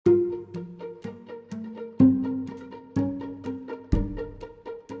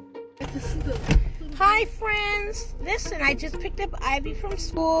Hi friends, listen, I just picked up Ivy from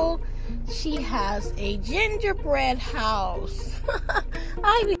school. She has a gingerbread house.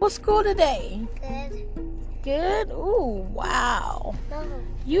 Ivy, what's school today? Good. Good? Ooh, wow. No.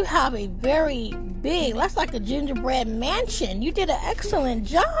 You have a very big, that's like a gingerbread mansion. You did an excellent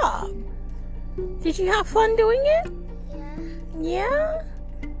job. Did you have fun doing it? Yeah. Yeah?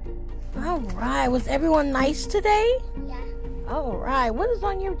 All right. Was everyone nice today? Yeah. All right. What is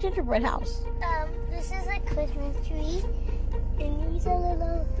on your gingerbread house? This is a Christmas tree, and these are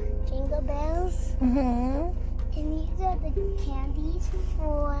little jingle bells, Mm-hmm. and these are the candies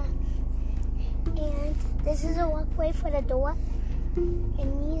and this is a walkway for the door, and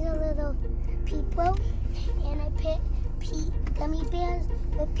these are little people, and I put gummy bears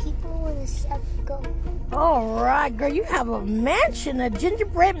with people in a circle. All right, girl. You have a mansion, a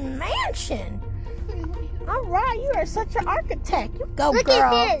gingerbread mansion. All right. You are such an architect. You go, Look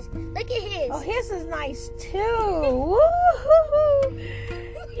girl. at his. Look at his. Oh, his is nice too. Woo-hoo-hoo.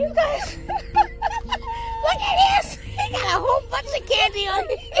 You guys, look at this. He got a whole bunch of candy on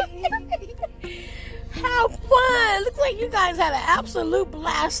it. How fun. Looks like you guys had an absolute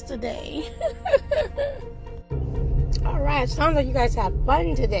blast today. All right, sounds like you guys had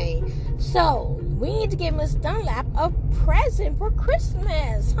fun today. So, we need to give Miss Dunlap a present for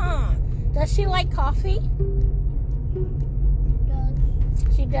Christmas, huh? Does she like coffee?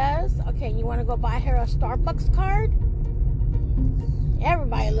 She does? Okay, you want to go buy her a Starbucks card?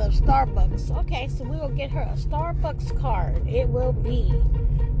 Everybody loves Starbucks. Okay, so we will get her a Starbucks card. It will be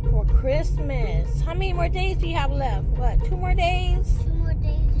for Christmas. How many more days do you have left? What, 2 more days? 2 more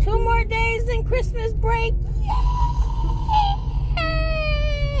days. 2 more days in Christmas break?